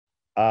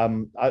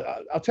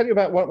I'll tell you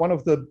about one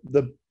of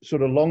the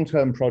sort of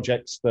long-term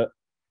projects that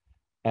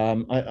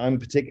I'm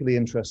particularly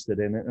interested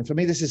in. And for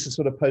me, this is a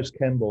sort of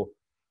post-Kemble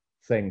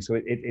thing. So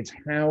it's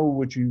how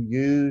would you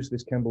use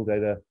this Kemble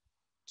data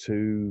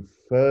to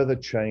further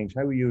change,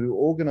 how will you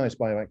organize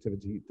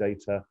bioactivity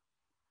data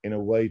in a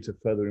way to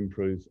further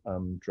improve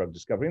drug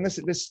discovery? And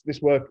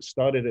this work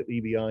started at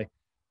EBI.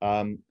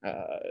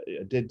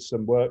 Did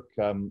some work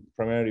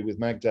primarily with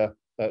Magda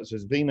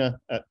Zazvina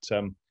at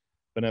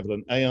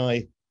Benevolent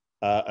AI,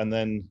 and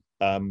then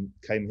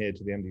came here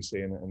to the MDC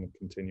and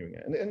continuing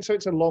it. And so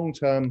it's a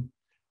long-term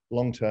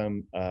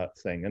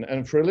thing.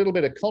 And for a little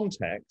bit of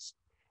context,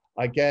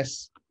 I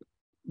guess,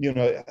 you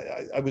know,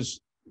 I was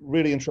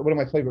really interested. One of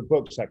my favorite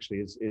books actually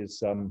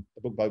is a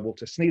book by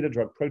Walter Sneeder,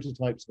 Drug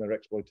Prototypes and Their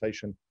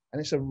Exploitation. And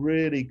it's a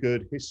really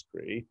good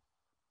history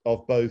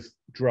of both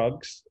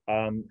drugs,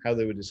 how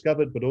they were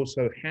discovered, but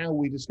also how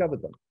we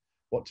discovered them,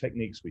 what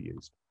techniques we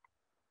used.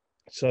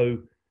 So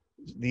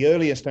the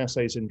earliest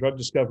assays in drug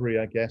discovery,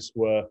 I guess,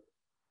 were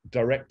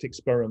direct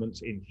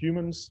experiments in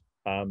humans.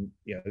 You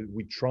know,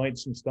 we tried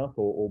some stuff,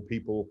 or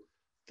people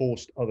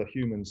forced other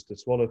humans to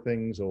swallow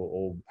things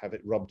or have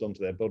it rubbed onto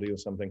their body or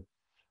something.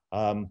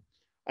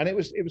 And it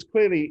was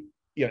clearly,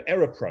 you know,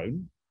 error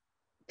prone.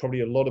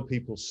 Probably a lot of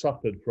people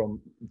suffered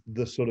from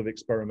the sort of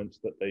experiments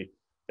that they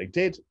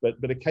did,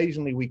 but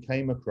occasionally we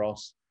came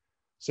across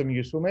some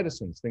useful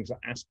medicines, things like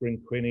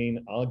aspirin,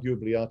 quinine,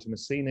 arguably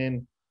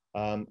artemisinin,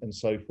 and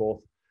so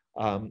forth.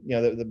 You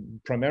know, the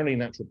primarily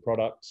natural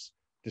products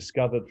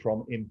discovered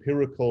from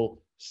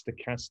empirical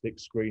stochastic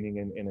screening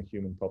in a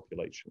human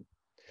population.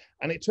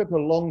 And it took a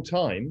long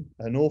time,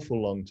 an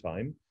awful long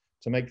time,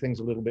 to make things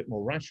a little bit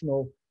more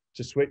rational,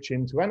 to switch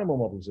into animal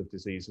models of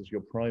disease as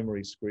your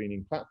primary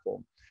screening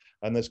platform.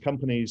 And there's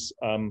companies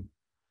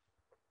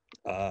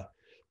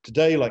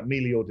today like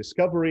Meteor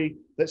Discovery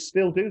that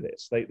still do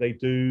this. They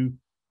do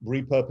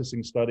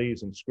repurposing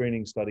studies and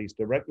screening studies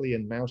directly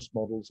in mouse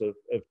models of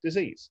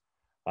disease.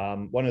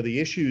 One of the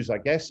issues, I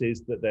guess,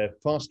 is that they're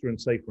faster and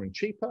safer and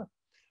cheaper,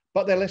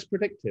 but they're less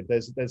predictive.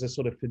 There's a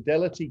sort of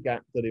fidelity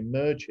gap that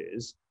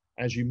emerges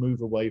as you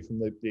move away from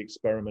the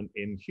experiment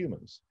in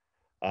humans.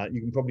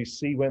 You can probably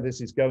see where this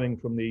is going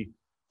from the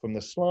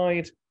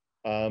slide.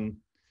 A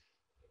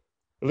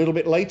little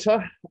bit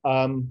later,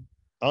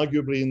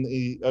 arguably in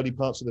the early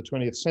parts of the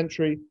 20th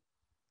century,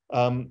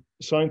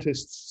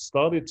 scientists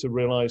started to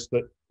realize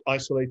that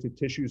isolated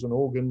tissues and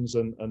organs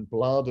and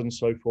blood and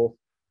so forth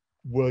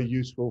were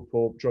useful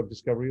for drug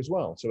discovery as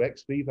well. So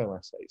ex vivo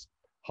assays,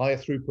 higher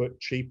throughput,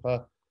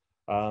 cheaper,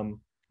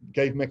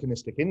 gave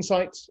mechanistic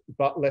insights,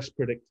 but less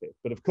predictive.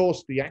 But of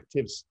course, the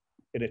actives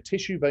in a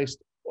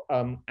tissue-based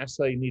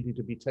assay needed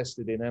to be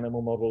tested in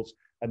animal models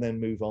and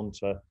then move on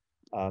to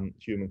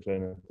human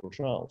clinical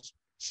trials.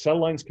 Cell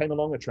lines came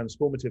along, a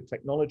transformative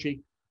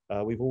technology.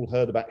 We've all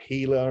heard about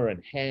HeLa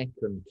and HEC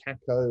and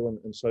CACO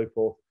and so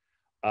forth.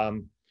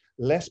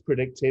 Less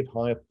predictive,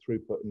 higher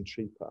throughput and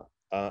cheaper.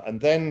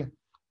 And then,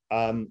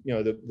 you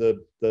know,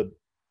 the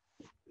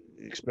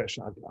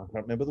expression, I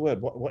can't remember the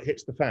word, what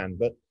hits the fan,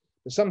 but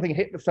something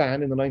hit the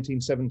fan in the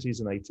 1970s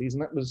and 80s,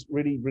 and that was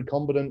really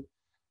recombinant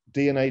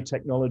DNA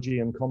technology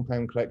and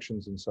compound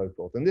collections and so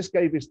forth. And this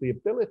gave us the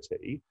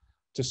ability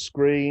to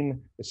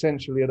screen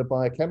essentially at a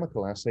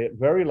biochemical assay at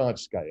very large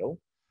scale,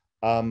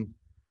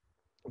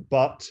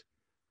 but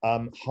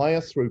higher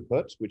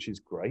throughput, which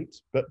is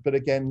great, but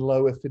again,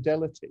 lower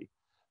fidelity.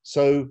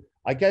 So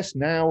I guess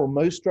now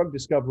most drug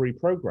discovery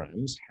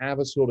programs have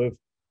a sort of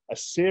a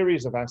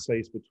series of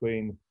assays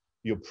between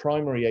your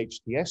primary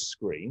HTS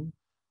screen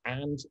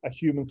and a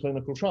human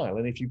clinical trial.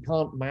 And if you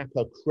can't map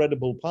a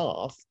credible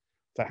path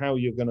for how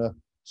you're going to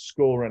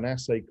score an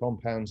assay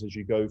compounds as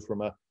you go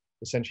from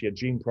essentially a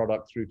gene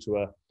product through to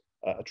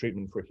a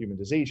treatment for a human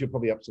disease, you're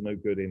probably up to no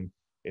good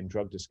in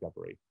drug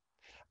discovery.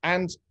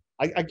 And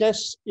I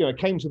guess, you know, it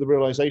came to the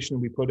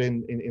realization we put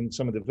in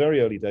some of the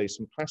very early days,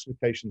 some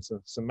classifications, some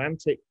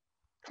semantic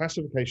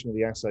classification of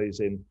the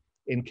assays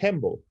in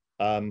Kemble.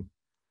 And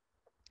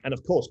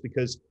of course,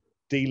 because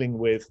dealing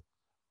with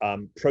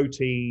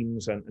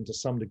proteins and to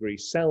some degree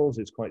cells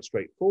is quite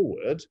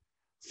straightforward,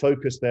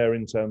 focus there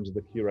in terms of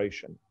the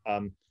curation.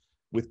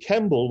 With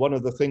Kemble, one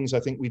of the things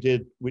I think we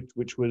did,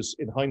 which was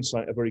in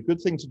hindsight a very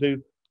good thing to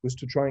do, was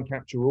to try and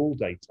capture all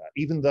data,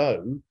 even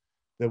though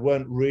there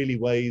weren't really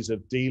ways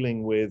of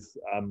dealing with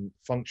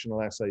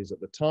functional assays at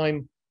the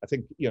time. I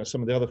think, you know,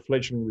 some of the other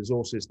fledgling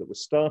resources that were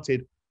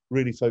started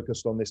really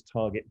focused on this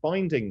target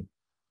binding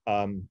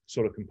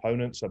sort of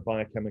components, so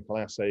biochemical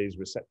assays,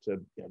 receptor,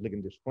 you know,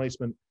 ligand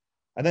displacement.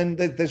 And then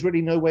there's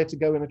really nowhere to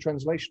go in a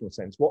translational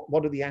sense.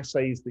 What are the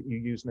assays that you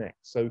use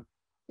next? So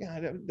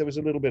yeah, there was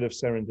a little bit of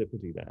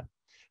serendipity there.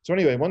 So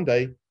anyway, one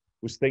day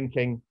was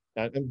thinking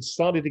and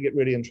started to get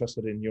really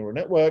interested in neural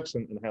networks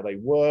and how they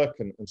work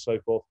and so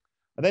forth.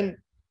 And then,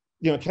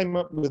 you know, came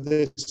up with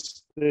this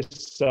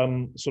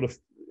sort of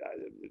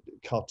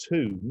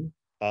cartoon.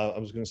 I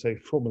was going to say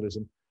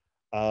formalism,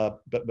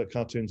 but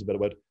cartoon's a better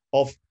word,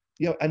 of,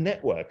 you know, a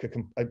network,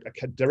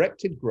 a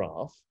directed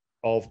graph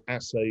of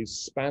assays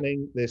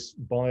spanning this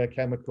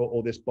biochemical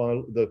or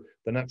the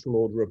natural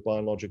order of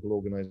biological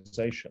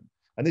organization.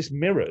 And this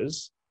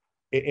mirrors,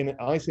 in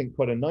I think,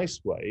 quite a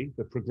nice way,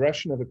 the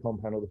progression of a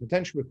compound or the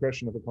potential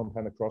progression of a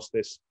compound across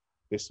this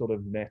sort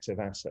of net of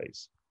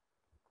assays.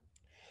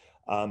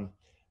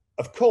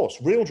 Of course,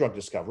 real drug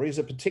discovery is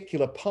a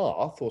particular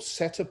path or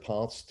set of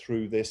paths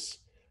through this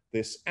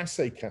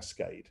assay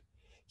cascade.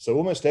 So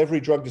almost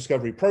every drug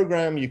discovery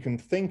program, you can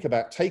think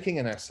about taking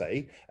an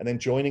assay and then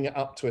joining it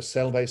up to a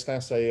cell-based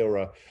assay or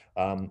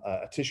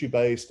a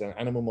tissue-based, an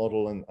animal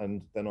model,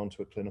 and then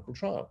onto a clinical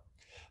trial.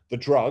 The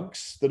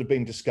drugs that have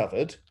been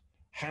discovered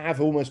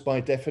have almost by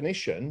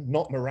definition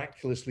not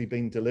miraculously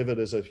been delivered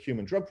as a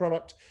human drug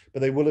product,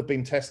 but they will have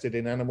been tested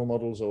in animal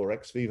models or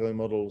ex vivo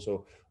models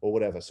or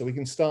whatever. So we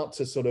can start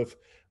to sort of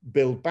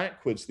build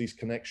backwards these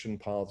connection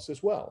paths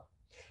as well.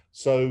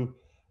 So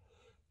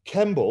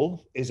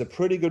Chembl is a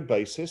pretty good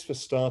basis for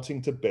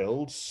starting to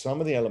build some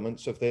of the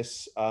elements of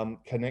this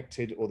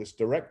connected or this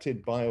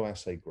directed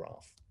bioassay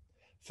graph.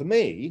 For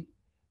me,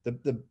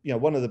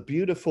 one of the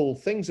beautiful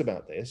things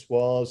about this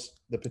was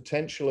the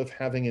potential of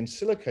having in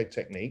silico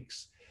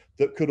techniques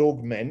that could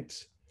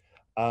augment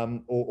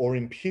or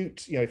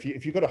impute. If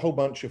you've got a whole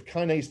bunch of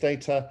kinase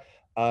data,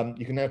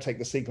 you can now take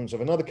the sequence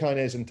of another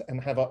kinase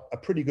and have a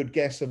pretty good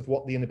guess of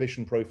what the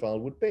inhibition profile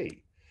would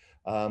be.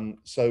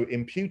 So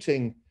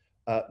imputing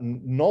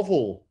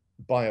novel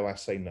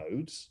bioassay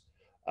nodes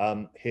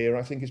here,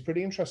 I think, is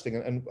pretty interesting.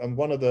 And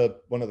one of the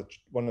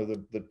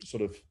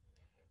sort of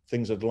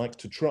things I'd like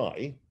to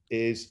try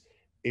is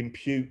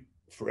impute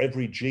for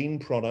every gene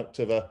product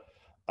of a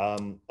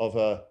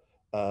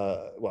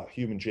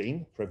human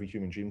gene, for every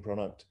human gene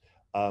product,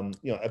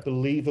 a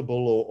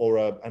believable or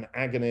an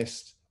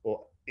agonist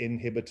or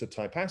inhibitor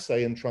type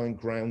assay, and try and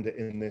ground it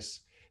in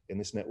this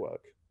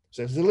network.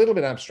 So it's a little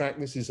bit abstract.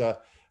 This is a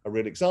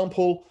real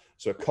example.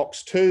 So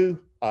COX-2,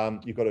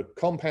 you've got a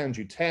compound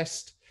you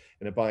test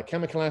in a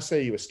biochemical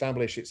assay, you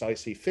establish its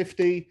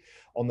IC50.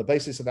 On the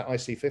basis of that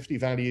IC50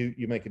 value,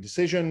 you make a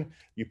decision,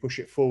 you push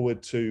it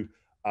forward to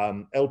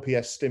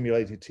LPS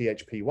stimulated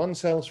THP1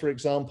 cells, for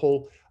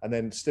example, and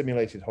then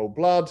stimulated whole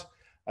blood,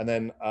 and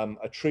then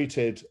a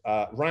treated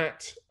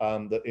rat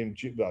that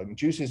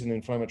induces an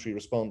inflammatory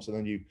response, and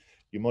then you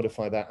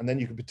modify that. And then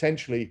you can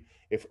potentially,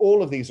 if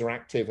all of these are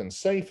active and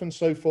safe and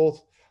so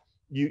forth,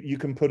 you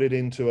can put it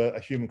into a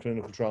human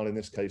clinical trial, in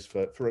this case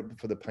for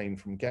the pain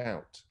from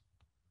gout.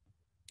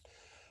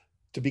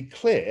 To be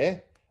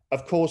clear,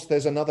 of course,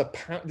 there's another,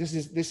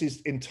 this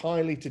is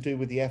entirely to do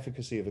with the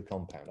efficacy of a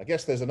compound. I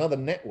guess there's another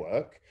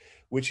network,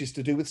 which is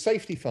to do with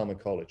safety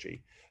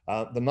pharmacology.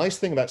 The nice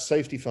thing about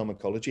safety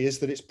pharmacology is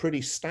that it's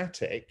pretty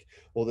static,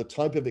 or the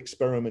type of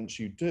experiments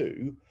you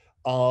do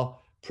are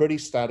pretty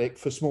static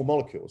for small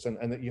molecules,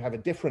 and that you have a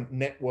different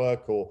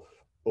network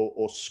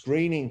or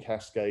screening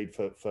cascade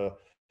for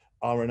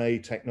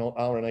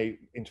RNA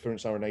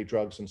interference RNA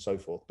drugs and so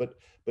forth. But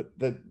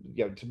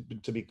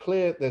to be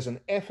clear, there's an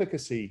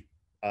efficacy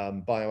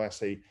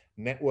bioassay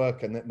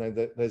network, and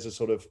there's a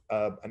sort of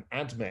an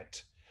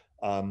ADMET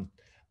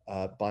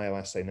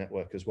bioassay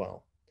network as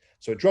well.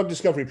 So a drug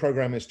discovery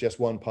program is just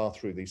one path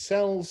through these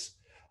cells.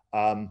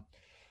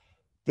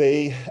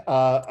 We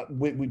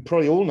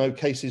probably all know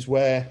cases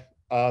where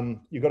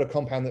you've got a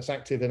compound that's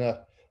active in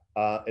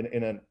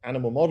an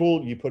animal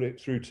model, you put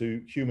it through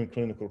to human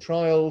clinical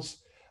trials,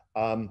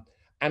 and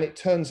it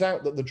turns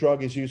out that the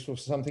drug is useful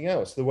for something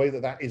else. The way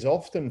that is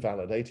often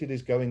validated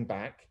is going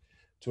back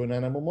to an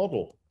animal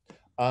model.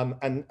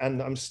 And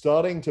I'm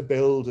starting to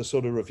build a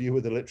sort of review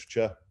of the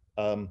literature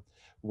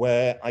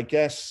where I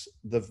guess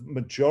the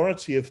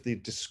majority of the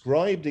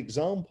described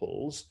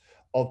examples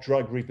of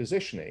drug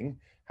repositioning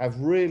have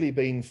really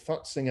been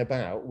futzing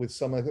about with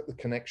some of the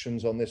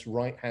connections on this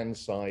right-hand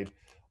side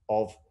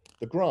of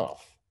the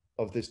graph,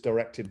 of this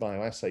directed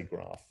bioassay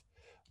graph.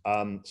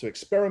 So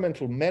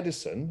experimental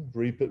medicine,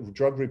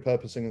 drug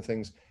repurposing and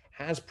things,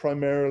 has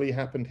primarily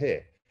happened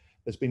here.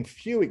 There's been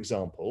few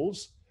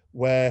examples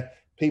where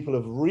people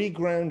have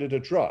regrounded a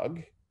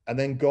drug and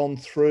then gone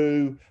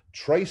through,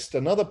 traced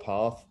another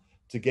path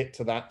to get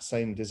to that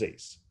same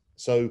disease.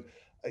 So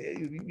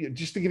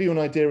just to give you an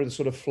idea of the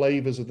sort of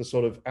flavors of the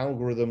sort of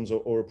algorithms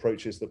or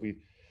approaches that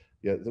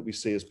we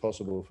see as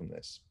possible from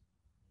this.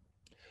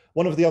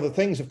 One of the other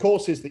things, of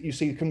course, is that you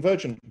see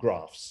convergent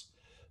graphs.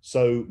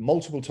 So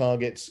multiple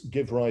targets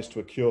give rise to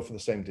a cure for the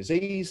same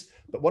disease.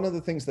 But one of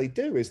the things they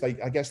do is I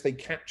guess they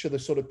capture the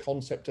sort of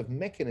concept of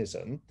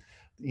mechanism,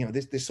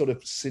 this sort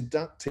of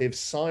seductive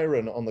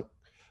siren on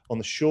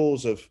the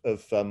shores of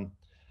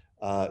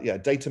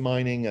data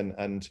mining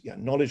and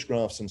knowledge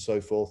graphs and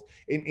so forth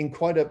in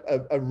quite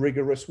a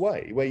rigorous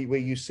way, where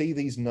you see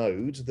these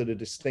nodes that are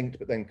distinct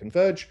but then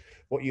converge.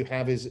 What you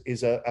have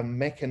is a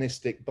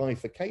mechanistic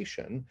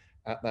bifurcation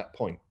at that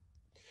point.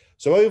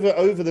 So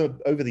over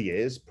the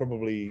years,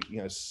 probably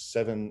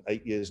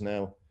 7-8 years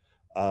now,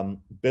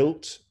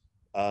 built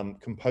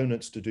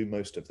components to do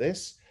most of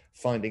this.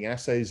 Finding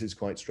assays is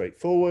quite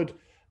straightforward.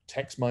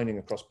 Text mining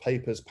across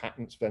papers,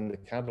 patents, vendor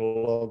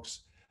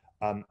catalogs.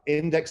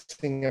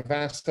 indexing of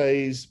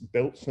assays,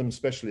 built some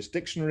specialist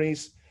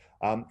dictionaries,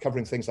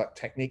 covering things like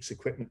techniques,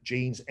 equipment,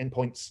 genes,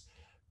 endpoints,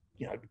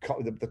 you know,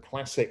 the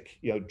classic,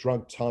 you know,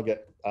 drug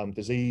target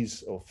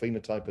disease or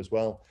phenotype as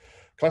well.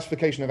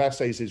 Classification of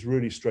assays is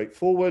really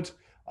straightforward.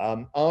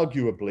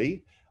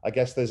 Arguably, I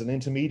guess there's an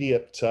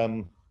intermediate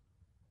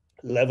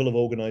level of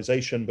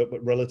organization, but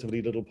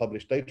relatively little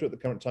published data at the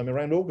current time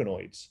around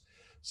organoids.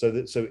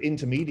 So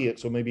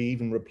intermediates or maybe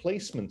even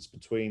replacements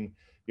between,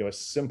 you know, a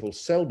simple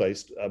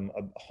cell-based, a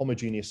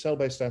homogeneous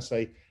cell-based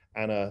assay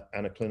and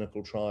a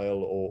clinical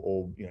trial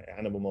or you know,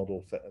 animal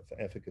model for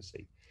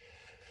efficacy.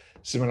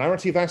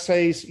 Similarity of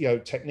assays, you know,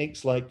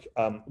 techniques like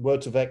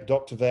Word2Vec,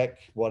 Doc2Vec,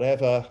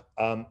 whatever,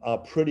 are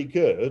pretty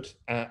good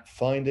at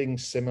finding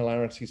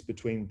similarities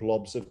between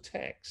blobs of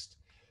text.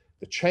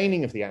 The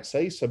chaining of the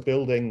assay, so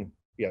building,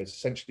 you know,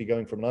 essentially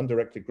going from an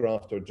undirected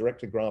graph to a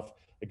directed graph,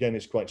 again,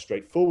 is quite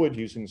straightforward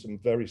using some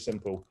very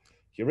simple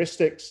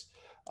heuristics.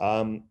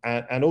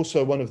 And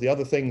also one of the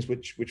other things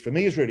which for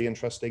me is really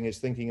interesting is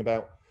thinking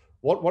about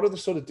what are the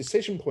sort of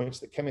decision points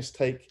that chemists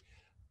take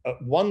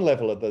at one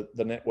level of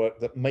the network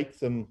that make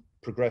them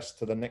progress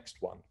to the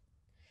next one.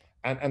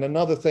 And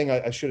another thing,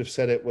 I should have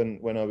said it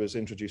when I was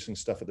introducing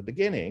stuff at the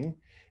beginning,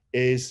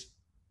 is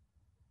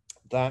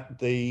that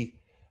the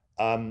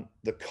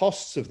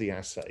costs of the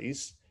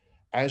assays,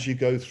 as you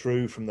go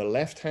through from the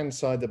left-hand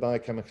side, the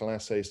biochemical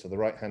assays, to the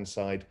right-hand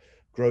side,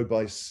 grow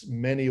by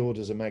many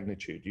orders of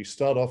magnitude. You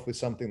start off with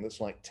something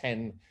that's like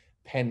 10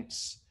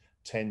 pence,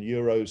 10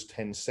 euros,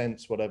 10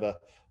 cents, whatever,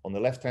 on the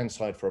left-hand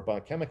side for a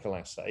biochemical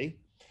assay.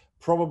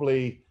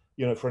 Probably,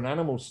 you know, for an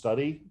animal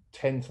study,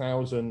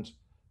 10,000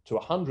 to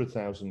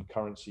 100,000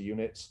 currency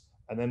units.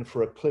 And then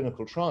for a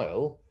clinical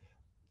trial,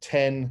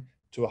 10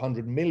 to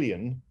 100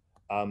 million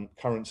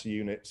currency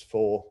units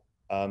for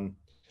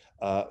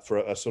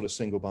a sort of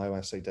single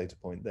bioassay data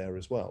point there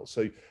as well.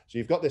 So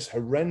you've got this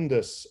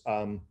horrendous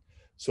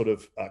sort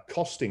of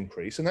cost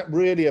increase, and that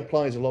really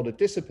applies a lot of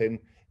discipline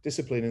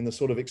in the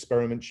sort of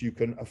experiments you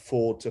can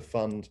afford to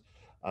fund,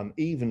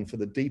 even for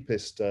the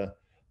deepest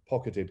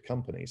pocketed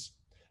companies.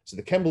 So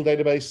the Kemble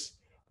database,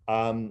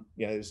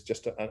 you know, is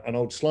just an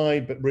old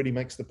slide, but really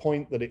makes the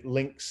point that it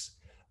links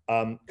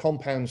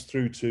compounds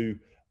through to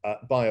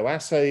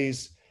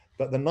bioassays.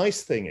 But the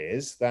nice thing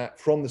is that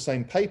from the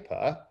same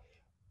paper,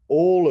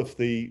 all of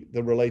the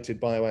related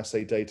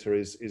bioassay data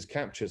is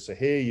captured. So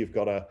here you've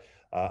got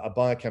a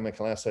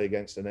biochemical assay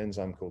against an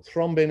enzyme called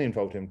thrombin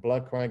involved in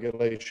blood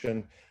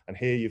coagulation. And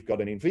here you've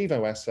got an in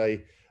vivo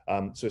assay.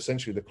 So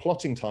essentially the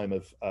clotting time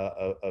of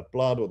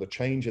blood, or the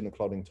change in the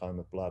clotting time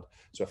of blood.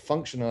 So a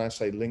functional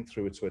assay linked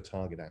through to a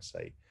target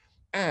assay.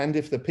 And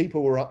if the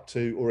people were up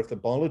to, or if the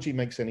biology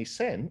makes any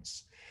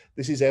sense,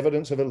 this is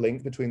evidence of a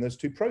link between those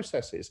two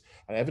processes,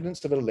 and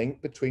evidence of a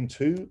link between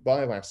two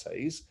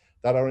bioassays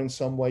that are in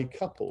some way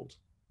coupled.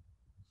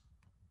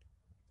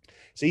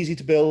 It's easy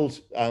to build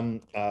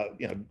you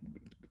know,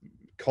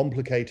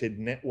 complicated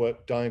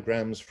network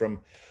diagrams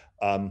from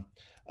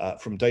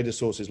data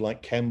sources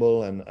like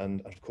Kemble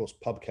and of course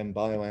PubChem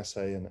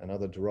bioassay and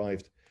other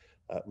derived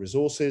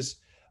resources.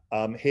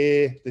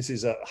 Here, this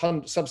is a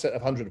subset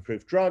of 100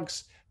 approved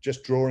drugs,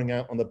 just drawing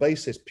out on the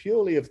basis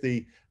purely of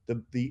the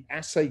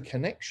assay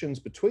connections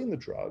between the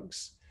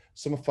drugs,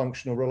 some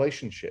functional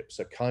relationships.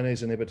 So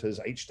kinase inhibitors,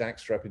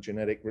 HDACs for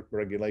epigenetic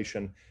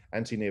regulation,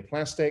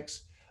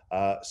 anti-neoplastics,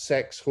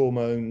 sex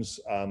hormones,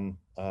 and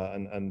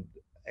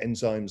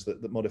enzymes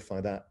that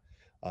modify that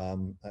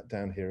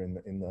down here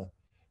in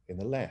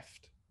the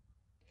left.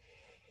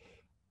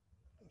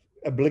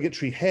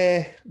 Obligatory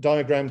hair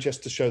diagram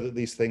just to show that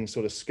these things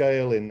sort of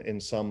scale in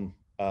some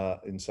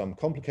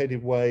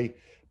complicated way.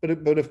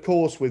 But of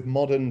course, with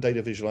modern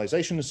data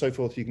visualization and so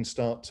forth, you can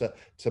start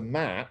to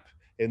map,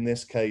 in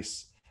this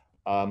case,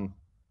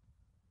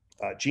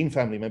 gene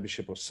family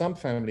membership or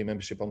subfamily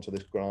membership onto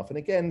this graph, and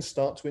again,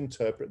 start to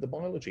interpret the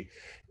biology.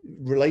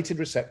 Related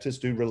receptors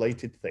do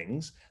related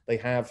things. They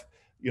have,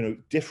 you know,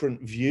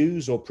 different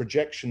views or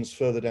projections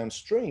further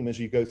downstream as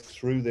you go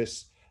through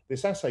this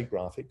assay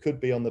graph. It could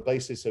be on the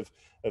basis of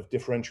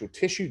differential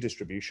tissue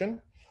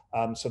distribution.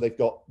 So they've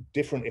got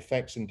different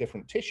effects in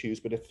different tissues,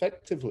 but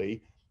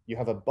effectively you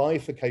have a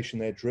bifurcation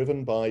there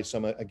driven by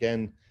some of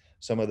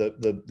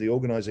the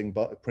organizing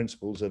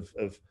principles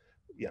of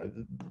you know,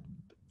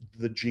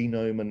 the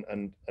genome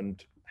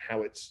and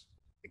how it's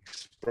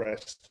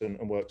expressed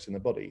and works in the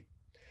body.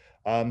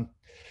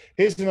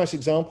 Here's a nice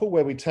example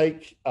where we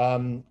take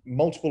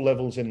multiple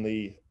levels in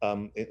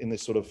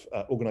this sort of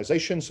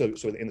organization. So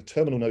in the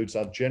terminal nodes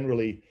are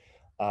generally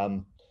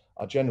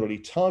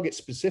target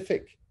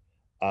specific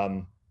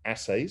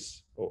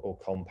assays or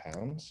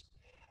compounds,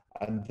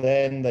 and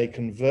then they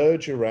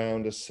converge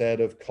around a set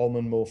of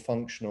common, more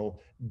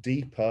functional,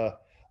 deeper,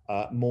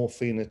 more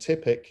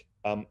phenotypic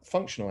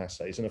functional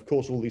assays. And of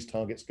course, all these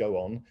targets go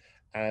on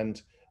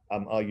and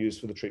are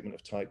used for the treatment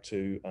of type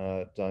 2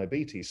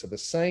 diabetes. So the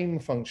same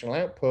functional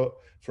output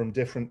from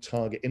different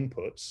target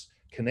inputs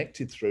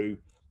connected through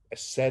a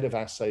set of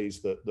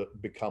assays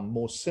that become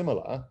more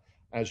similar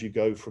as you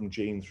go from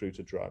gene through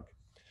to drug.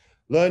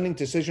 Learning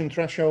decision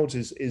thresholds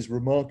is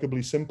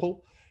remarkably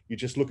simple. You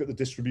just look at the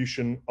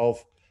distribution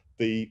of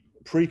the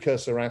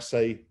precursor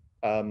assay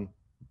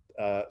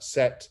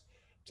set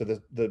to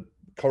the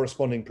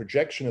corresponding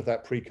projection of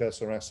that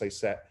precursor assay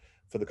set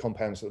for the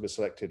compounds that were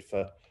selected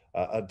for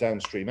a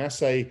downstream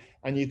assay.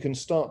 And you can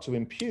start to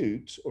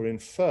impute or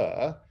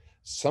infer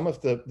some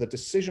of the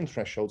decision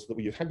thresholds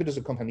that how good does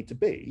a compound need to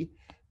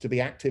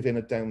be active in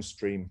a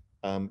downstream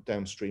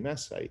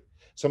assay.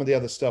 Some of the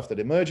other stuff that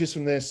emerges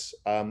from this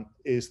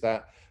is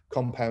that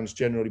compounds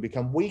generally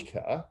become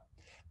weaker,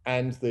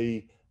 and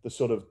the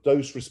sort of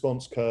dose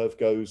response curve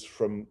goes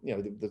from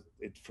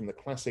from the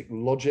classic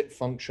logit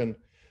function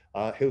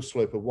hill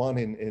slope of 1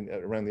 in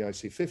around the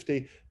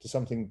IC50 to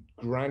something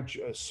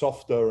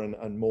softer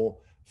and more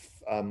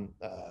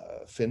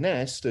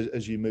finessed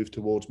as you move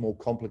towards more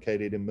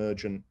complicated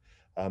emergent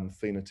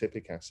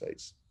phenotypic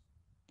assays.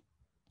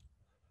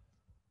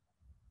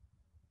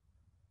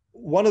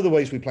 One of the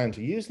ways we plan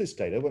to use this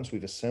data, once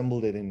we've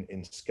assembled it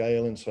in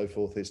scale and so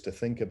forth, is to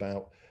think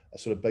about a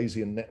sort of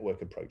Bayesian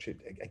network approach.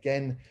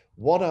 Again,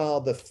 what are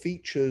the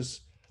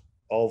features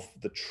of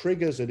the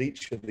triggers at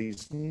each of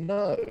these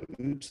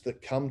nodes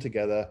that come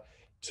together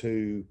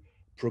to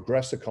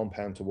progress a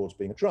compound towards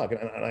being a drug?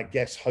 And I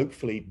guess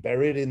hopefully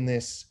buried in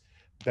this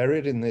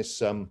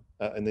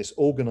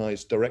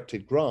organized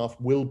directed graph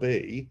will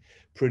be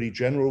pretty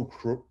general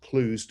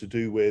clues to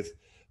do with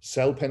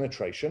cell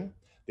penetration,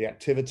 the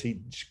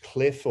activity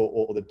cliff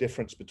or the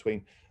difference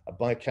between a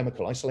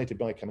isolated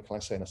biochemical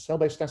assay and a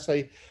cell-based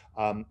assay,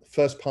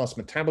 first pass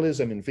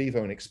metabolism in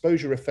vivo and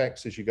exposure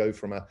effects as you go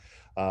from a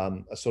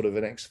sort of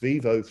an ex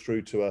vivo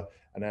through to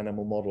an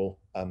animal model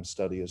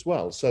study as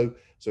well. So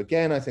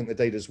again, I think the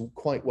data is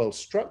quite well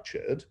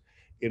structured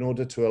in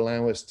order to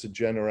allow us to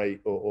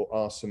generate or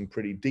ask some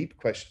pretty deep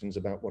questions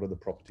about what are the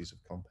properties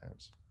of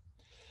compounds.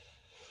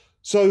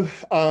 So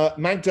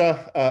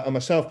Magda and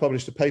myself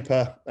published a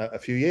paper a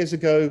few years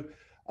ago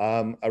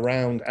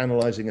around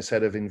analyzing a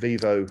set of in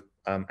vivo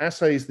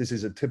assays. This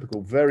is a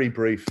typical, very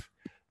brief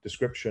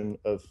description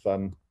of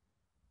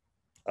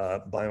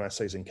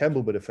bioassays in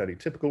Kemble, but a fairly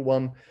typical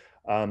one.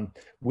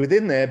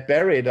 Within there,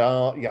 buried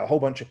are a whole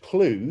bunch of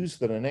clues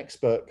that an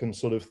expert can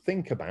sort of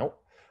think about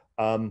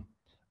and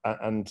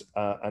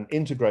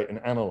integrate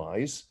and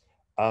analyze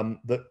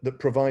that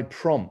provide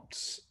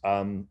prompts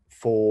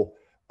for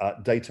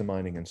data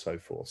mining and so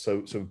forth.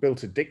 So we've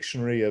built a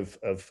dictionary of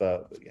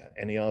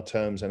NER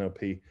terms,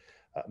 NLP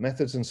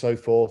methods and so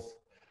forth.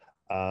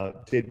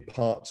 Did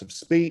parts of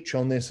speech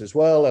on this as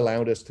well,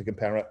 allowed us to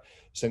compare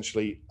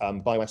essentially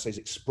bioassays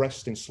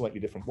expressed in slightly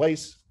different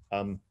ways.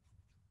 But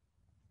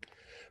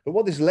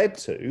what this led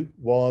to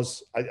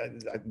was,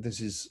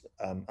 this is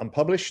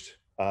unpublished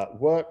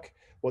work,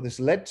 what this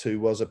led to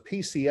was a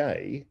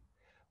PCA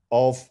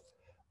of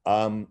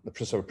a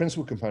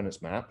principal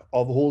components map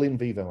of all in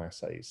vivo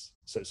assays.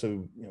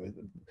 So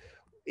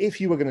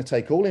if you were going to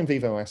take all in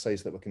vivo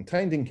assays that were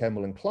contained in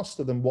Kemble and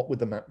cluster them, what would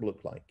the map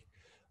look like?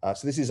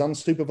 So this is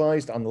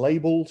unsupervised,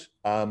 unlabeled,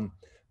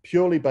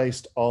 purely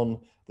based on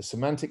the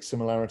semantic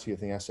similarity of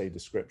the assay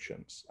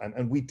descriptions.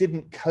 And we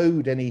didn't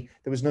code any,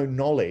 there was no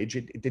knowledge,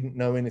 it didn't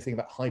know anything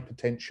about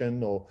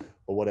hypertension or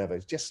whatever.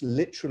 It's just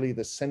literally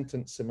the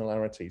sentence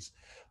similarities.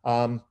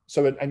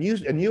 So a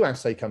new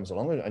assay comes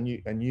along,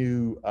 a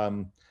new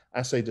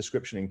assay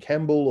description in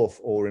Kemble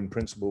or in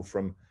principle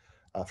from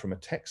a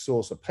text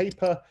source, a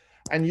paper,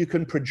 and you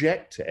can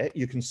project it.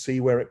 You can see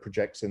where it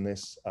projects in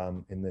this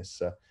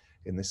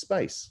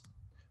space.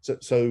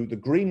 So the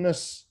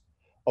greenness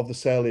of the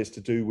cell is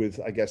to do with,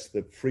 I guess,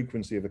 the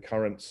frequency of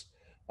occurrence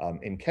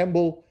in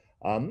Kemble,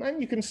 and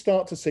you can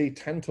start to see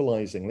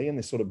tantalizingly in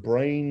this sort of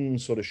brain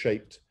sort of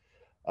shaped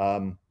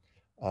sort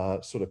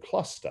of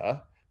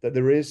cluster that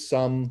there is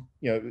some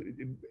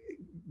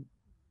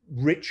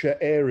richer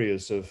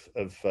areas of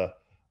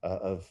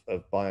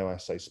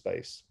bioassay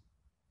space.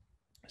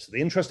 So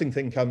the interesting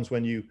thing comes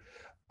when you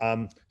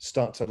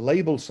start to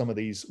label some of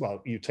these.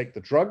 Well, you take the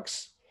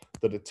drugs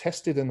that are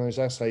tested in those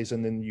assays,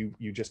 and then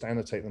you just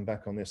annotate them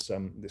back on this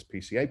this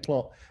PCA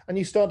plot, and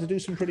you start to do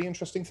some pretty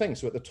interesting things.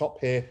 So at the top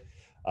here,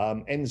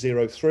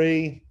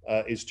 N03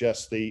 is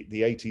just the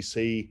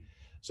ATC,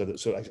 so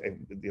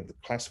the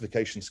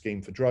classification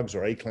scheme for drugs,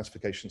 or a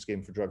classification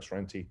scheme for drugs for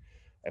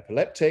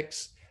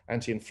anti-epileptics.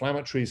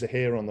 Anti-inflammatories are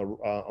here on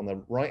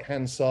the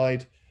right-hand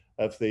side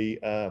of the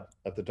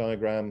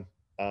diagram.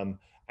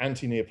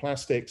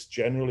 Anti-neoplastics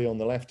generally on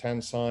the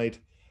left-hand side.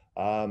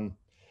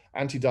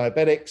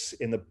 Anti-diabetics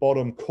in the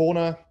bottom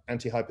corner.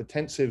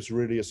 Antihypertensives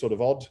really a sort of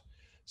odd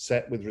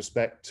set with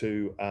respect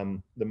to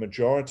the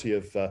majority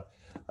of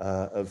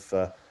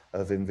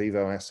in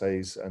vivo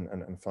assays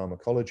and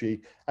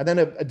pharmacology. And then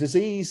a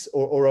disease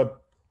or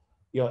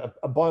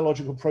a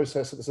biological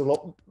process that's a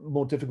lot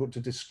more difficult to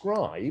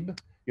describe.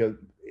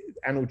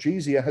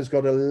 Analgesia has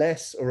got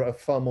a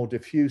far more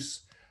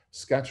diffuse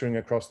scattering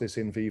across this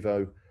in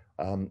vivo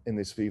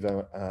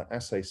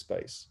assay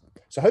space.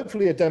 So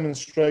hopefully a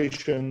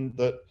demonstration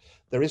that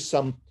there is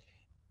some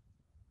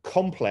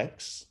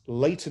complex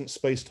latent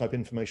space type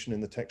information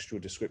in the textual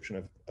description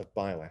of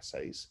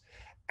bioassays,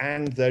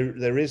 and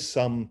there is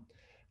some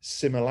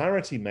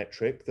similarity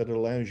metric that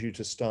allows you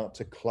to start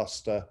to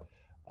cluster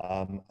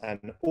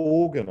and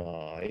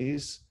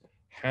organize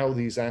how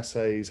these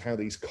assays, how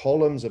these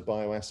columns of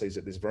bioassays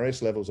at these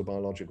various levels of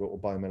biological or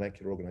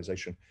biomolecular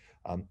organization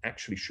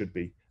actually should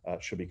be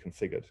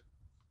configured.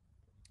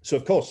 So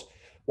of course,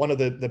 one of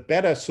the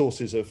better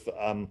sources of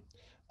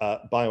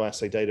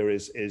bioassay data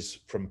is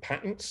from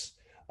patents.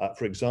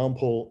 For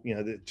example,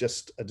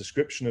 just a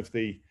description of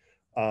the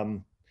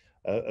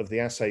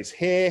assays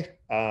here,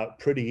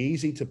 pretty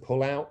easy to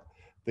pull out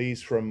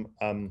these from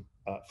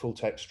full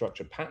text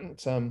structured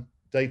patent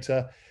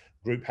data.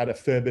 Group had a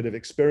fair bit of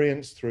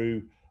experience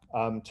through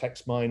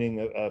text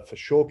mining for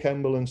Shaw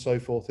Kemble and so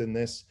forth in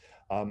this,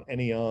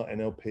 NER,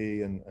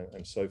 NLP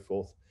and so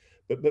forth.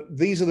 But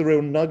these are the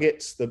real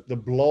nuggets, the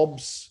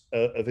blobs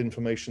of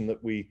information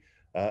that we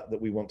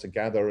want to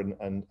gather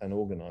and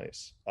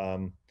organize.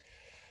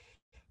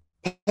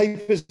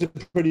 Papers are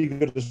pretty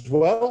good as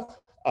well.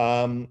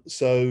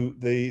 So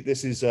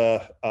this is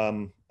a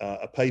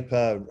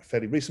paper, a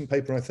fairly recent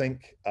paper, I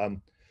think,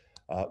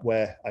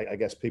 where I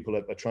guess people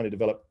are trying to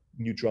develop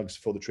new drugs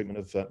for the treatment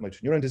of motor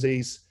neuron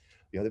disease.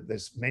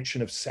 There's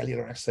mention of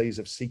cellular assays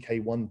of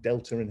CK1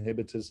 delta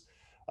inhibitors,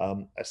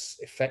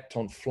 effect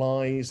on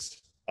flies,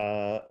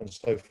 and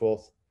so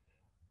forth.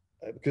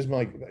 Because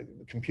my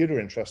computer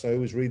interest, I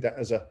always read that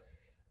as a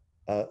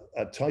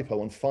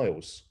typo on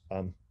files,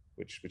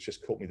 which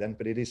just caught me then,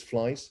 but it is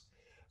flies.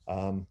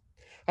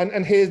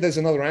 And here there's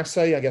another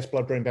assay, I guess,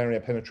 blood-brain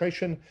barrier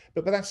penetration,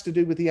 but that's to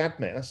do with the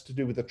ADMET, that's to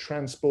do with the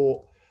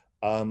transport,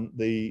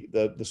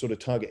 the sort of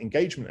target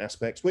engagement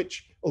aspects,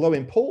 which, although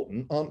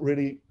important, aren't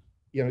really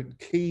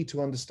key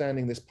to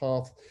understanding this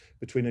path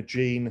between a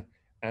gene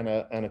and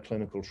a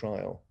clinical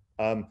trial.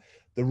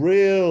 The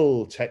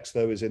real text,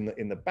 though, is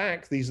in the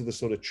back. These are the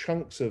sort of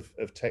chunks of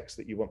text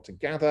that you want to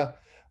gather.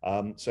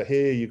 So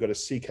here you've got a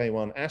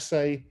CK1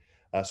 assay,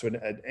 so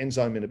an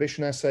enzyme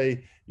inhibition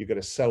assay. You've got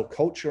a cell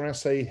culture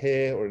assay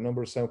here, or a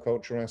number of cell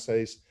culture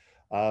assays.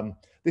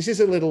 This is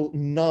a little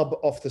nub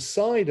off the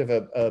side of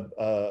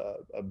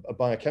a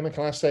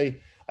biochemical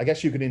assay. I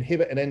guess you can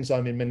inhibit an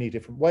enzyme in many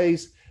different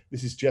ways.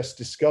 This is just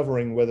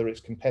discovering whether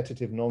it's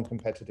competitive,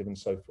 non-competitive, and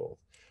so forth.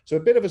 So a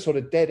bit of a sort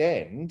of dead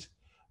end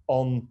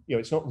on,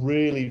 it's not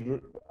really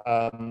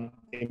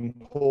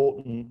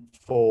important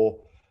for,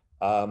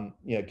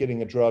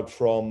 getting a drug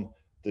from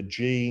the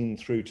gene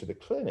through to the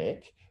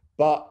clinic.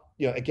 But,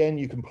 again,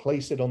 you can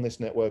place it on this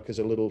network as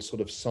a little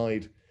sort of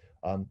side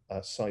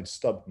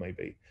stub,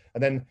 maybe.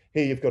 And then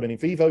here you've got an in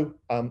vivo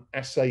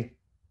assay.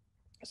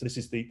 So this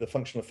is the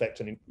functional effect,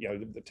 and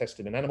the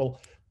tested in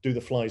animal. Do the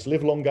flies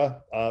live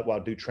longer? Well,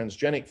 do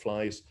transgenic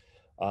flies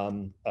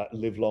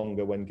live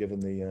longer when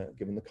given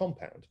the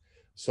compound?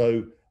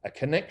 So a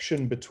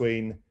connection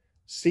between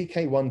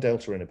CK1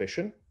 delta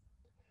inhibition,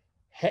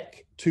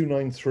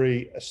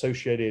 HEC293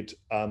 associated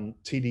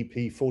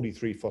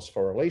TDP43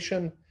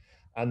 phosphorylation,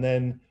 and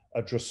then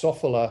a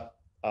Drosophila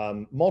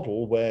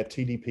model where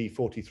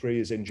TDP43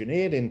 is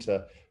engineered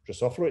into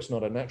Drosophila. It's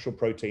not a natural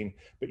protein,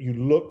 but you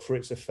look for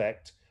its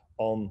effect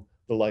on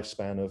the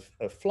lifespan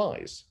of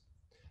flies.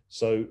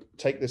 So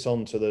take this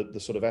on to the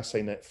sort of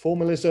AssayNet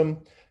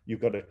formalism.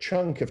 You've got a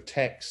chunk of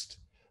text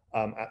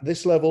at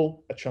this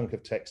level, a chunk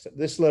of text at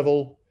this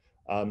level,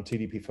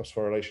 TDP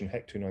phosphorylation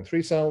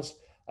HEC293 cells,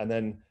 and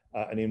then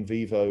an in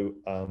vivo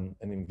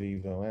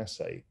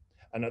assay.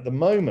 And at the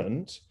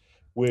moment,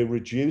 we're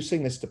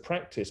reducing this to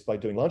practice by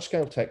doing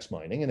large-scale text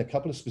mining in a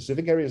couple of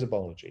specific areas of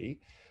biology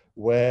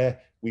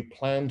where we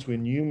plan to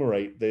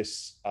enumerate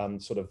this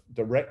sort of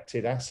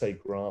directed assay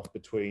graph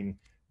between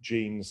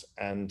genes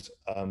and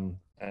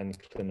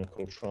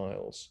clinical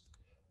trials.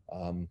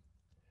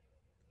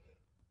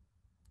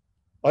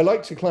 I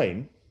like to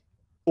claim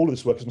all of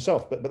this work is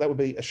myself, but that would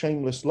be a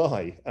shameless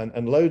lie.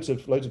 And loads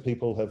of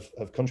people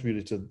have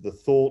contributed to the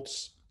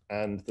thoughts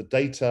and the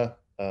data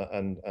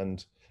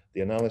and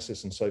the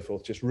analysis and so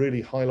forth. Just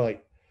really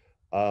highlight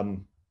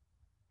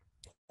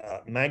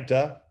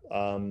Magda,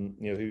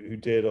 who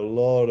did a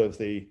lot of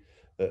the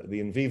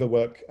in vivo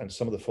work and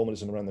some of the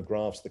formalism around the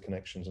graphs, the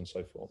connections, and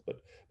so forth.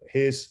 But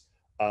here's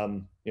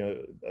a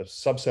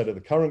subset of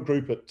the current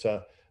group at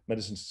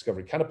Medicines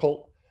Discovery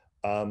Catapult.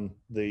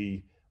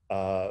 The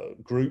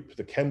group,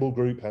 the Kemble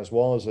group, as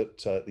was at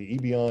the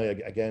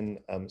EBI, again,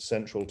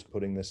 central to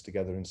putting this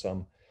together in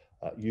some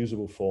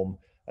usable form.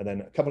 And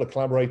then a couple of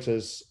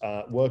collaborators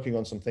working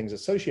on some things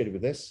associated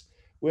with this,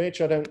 which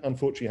I don't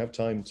unfortunately have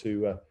time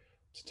to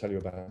tell you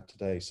about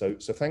today. So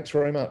thanks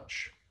very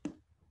much.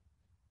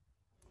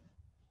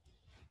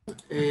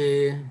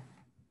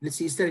 Let's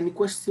see, is there any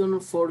question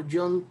for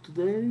John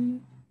today?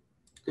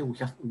 Okay, we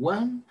have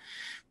one.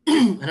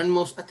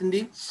 Anonymous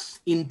attendee.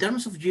 In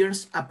terms of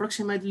years,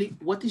 approximately,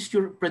 what is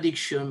your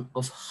prediction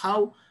of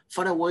how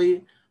far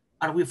away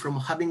are we from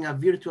having a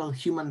virtual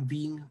human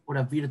being or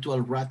a virtual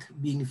rat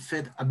being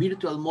fed a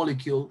virtual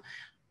molecule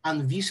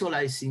and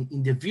visualizing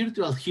in the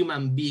virtual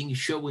human being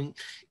showing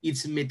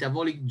its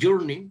metabolic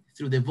journey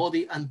through the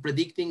body and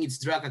predicting its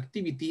drug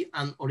activity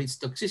and or its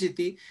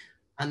toxicity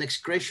and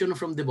excretion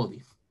from the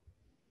body?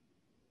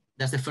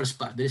 That's the first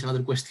part. There is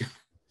another question.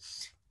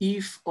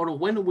 If or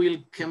when will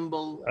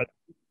Campbell,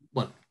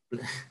 well,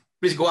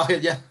 please go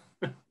ahead, yeah.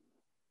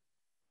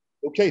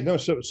 Okay, no,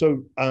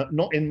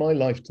 not in my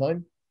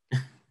lifetime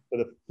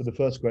for the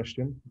first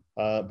question,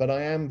 but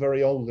I am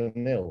very old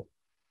and ill.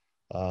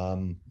 For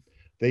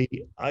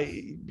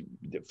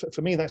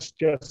me, that's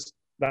just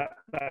that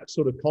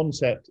sort of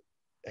concept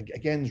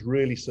again is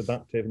really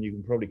seductive, and you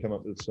can probably come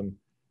up with some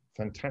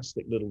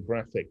fantastic little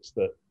graphics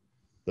that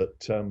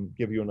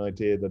give you an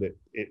idea that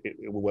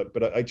it will work.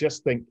 But I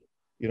just think,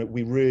 you know,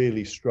 we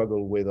really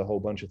struggle with a whole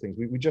bunch of things.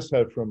 We just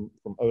heard from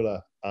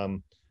Ola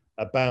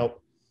about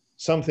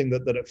something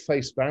that at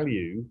face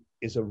value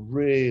is a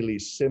really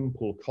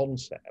simple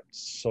concept.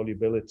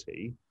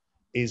 Solubility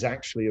is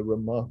actually a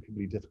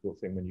remarkably difficult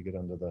thing when you get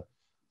under the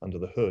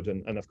hood.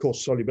 And of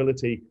course,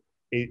 solubility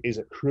is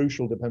a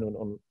crucial component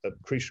on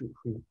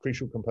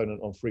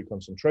free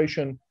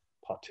concentration,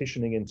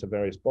 partitioning into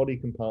various body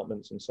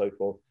compartments and so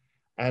forth.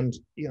 And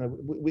you know,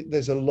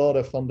 there's a lot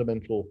of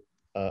fundamental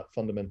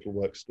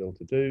work still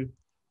to do.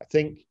 I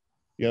think,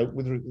 you know,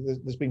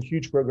 there's been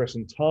huge progress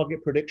in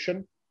target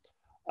prediction.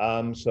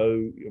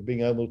 So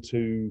being able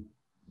to,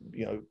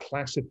 you know,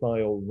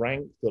 classify or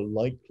rank the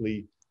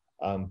likely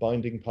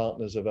binding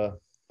partners of a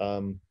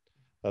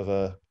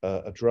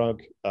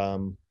drug.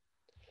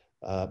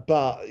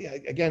 But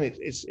again,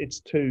 it's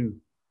too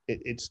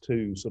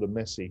sort of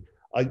messy.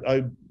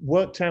 I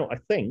worked out, I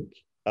think,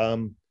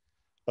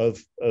 for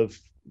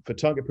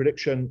target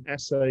prediction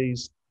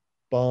assays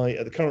by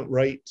at the current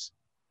rate,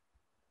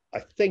 I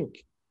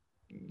think,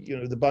 you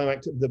know, the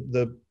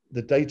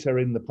data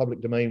in the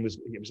public domain was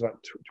like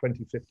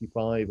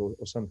 2055 or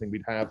something.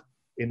 We'd have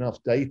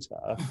enough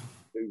data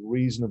to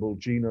reasonable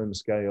genome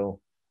scale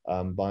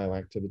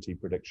bioactivity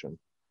prediction,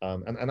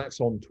 and that's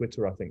on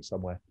Twitter, I think,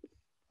 somewhere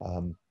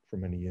from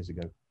many years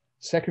ago.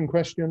 Second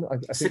question.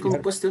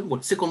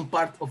 Second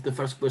part of the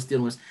first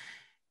question was,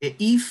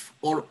 if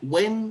or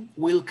when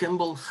will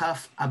Campbell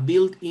have a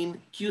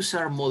built-in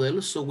QSAR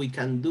model so we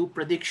can do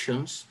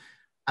predictions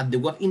at the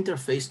web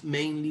interface,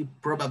 mainly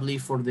probably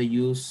for the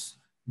use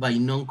by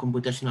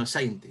non-computational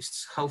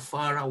scientists? How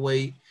far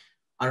away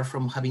are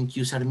from having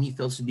QSAR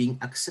methods being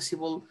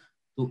accessible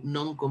to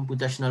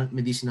non-computational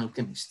medicinal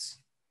chemists?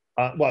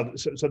 Well,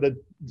 so the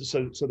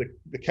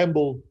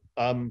Campbell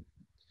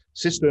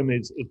system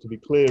is, to be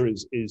clear,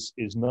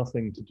 is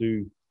nothing to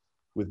do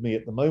with me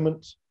at the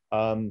moment.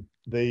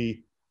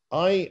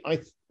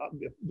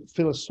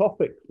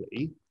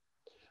 Philosophically,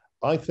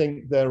 I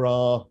think there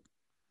are,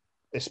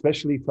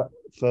 especially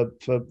for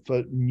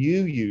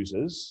new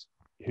users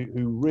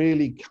who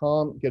really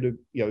can't get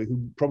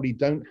who probably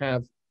don't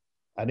have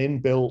an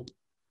inbuilt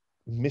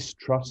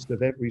mistrust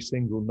of every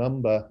single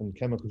number and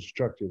chemical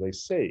structure they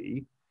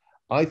see.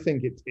 I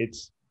think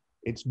it's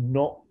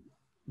not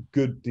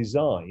good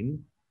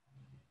design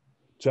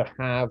to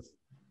have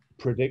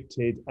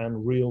predicted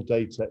and real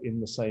data in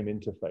the same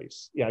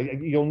interface. Yeah,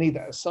 you'll need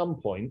that at some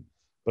point,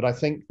 but I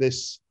think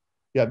this,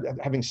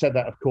 having said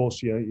that, of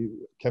course,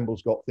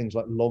 Campbell's got things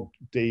like log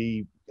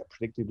D,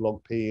 predicted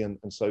log P, and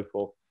so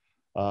forth.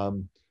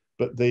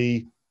 But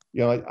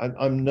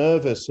I'm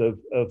nervous of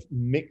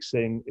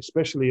mixing,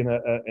 especially in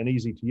an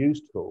easy to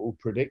use tool,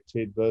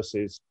 predicted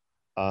versus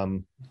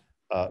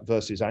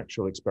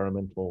actual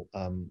experimental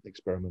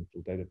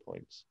data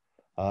points.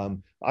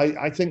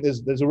 I think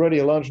there's already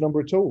a large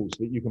number of tools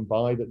that you can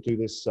buy that do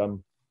this,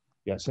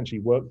 essentially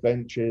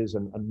workbenches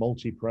and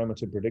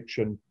multi-parameter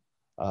prediction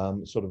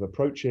sort of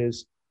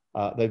approaches.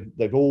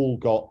 They've all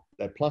got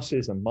their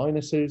pluses and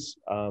minuses,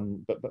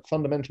 but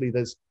fundamentally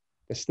there's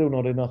still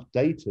not enough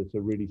data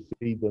to really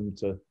feed them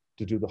to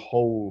do the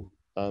whole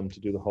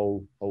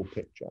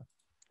picture.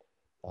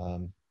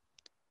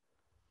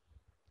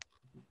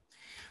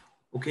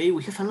 Okay,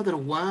 we have another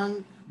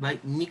one by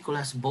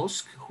Nicholas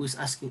Bosk, who is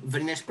asking,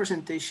 very nice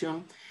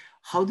presentation.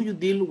 How do you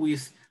deal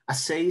with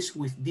assays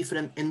with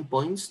different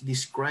endpoints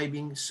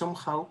describing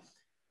somehow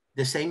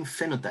the same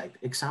phenotype?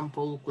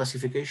 Example,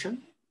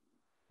 classification?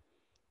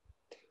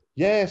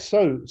 Yeah,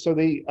 so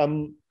the,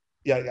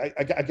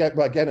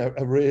 again,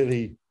 a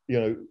really,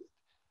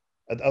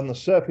 on the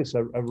surface,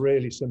 a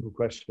really simple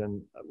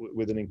question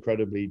with an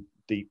incredibly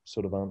deep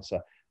sort of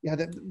answer. Yeah,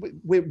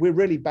 we're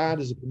really bad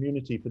as a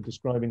community for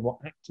describing what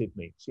active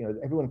means.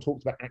 Everyone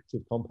talks about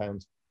active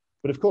compounds,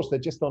 but of course they're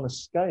just on a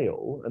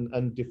scale,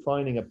 and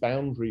defining a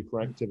boundary for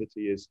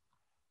activity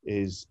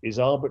is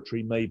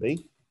arbitrary,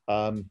 maybe.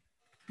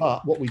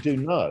 But what we do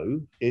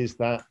know is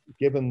that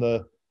given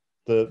the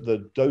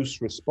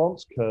dose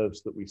response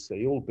curves that we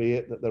see,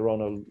 albeit that they're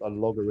on a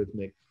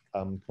logarithmic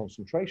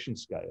concentration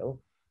scale,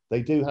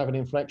 they do have an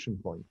inflection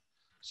point.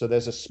 So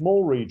there's a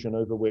small region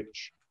over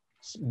which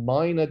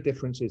minor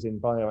differences in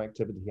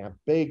bioactivity have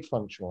big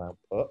functional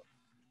output.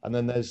 And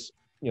then there's,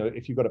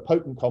 if you've got a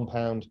potent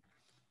compound,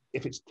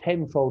 if it's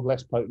tenfold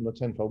less potent or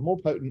tenfold more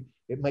potent,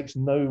 it makes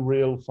no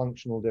real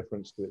functional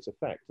difference to its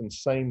effect. And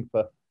same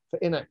for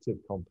inactive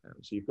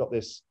compounds. So you've got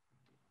this,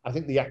 I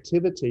think the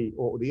activity,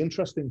 or the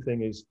interesting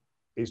thing is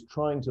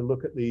trying to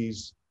look at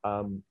these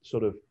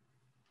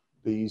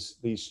these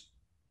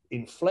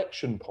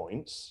inflection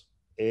points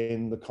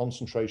in the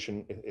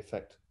concentration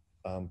effect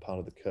part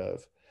of the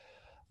curve.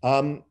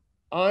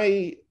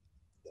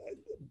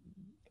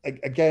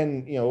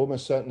 Again, you know,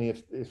 almost certainly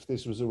if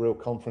this was a real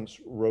conference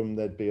room,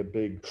 there'd be a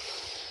big,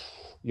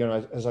 you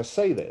know, as I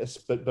say this,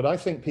 but I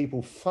think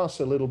people fuss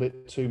a little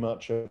bit too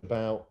much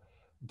about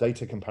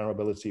data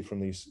comparability from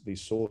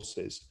these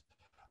sources.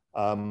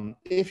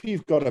 If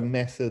you've got a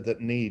method that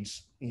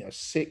needs, you know,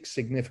 6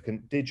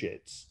 significant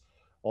digits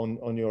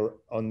on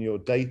your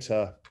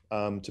data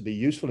to be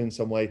useful in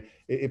some way,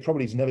 it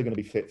probably is never going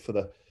to be fit for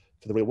the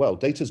real world.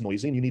 Data's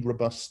noisy, and you need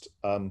robust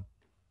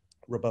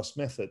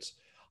methods.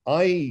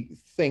 I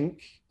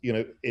think, you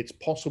know, it's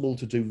possible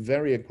to do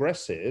very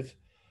aggressive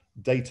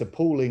data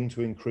pooling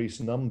to increase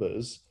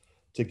numbers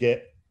to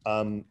get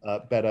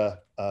better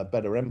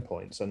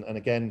endpoints. And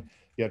again,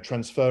 you know,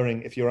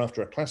 transferring, if you're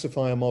after a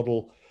classifier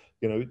model,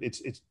 you know,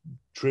 it's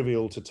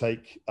trivial to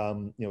take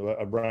you know,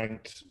 a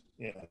ranked,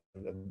 you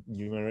know, a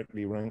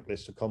numerically ranked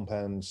list of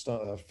compounds,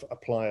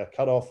 apply a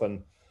cutoff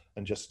and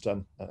just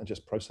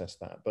process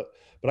that. But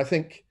I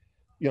think,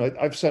 you know,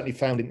 I've certainly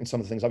found in some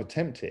of the things I've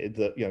attempted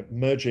that, you know,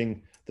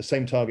 merging the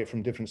same target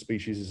from different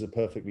species is a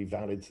perfectly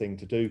valid thing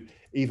to do.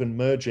 Even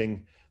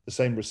merging the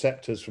same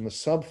receptors from a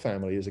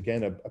subfamily is,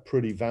 again, a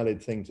pretty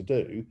valid thing to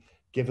do,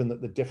 given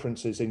that the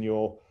differences in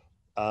your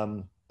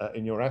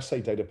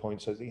assay data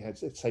points, so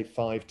let's say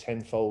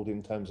 5-10-fold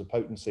in terms of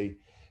potency,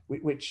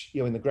 which,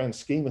 you know, in the grand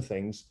scheme of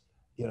things,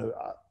 you know,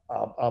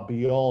 are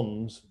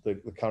beyond the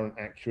current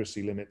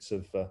accuracy limits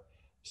of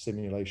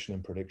simulation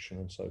and prediction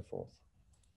and so forth.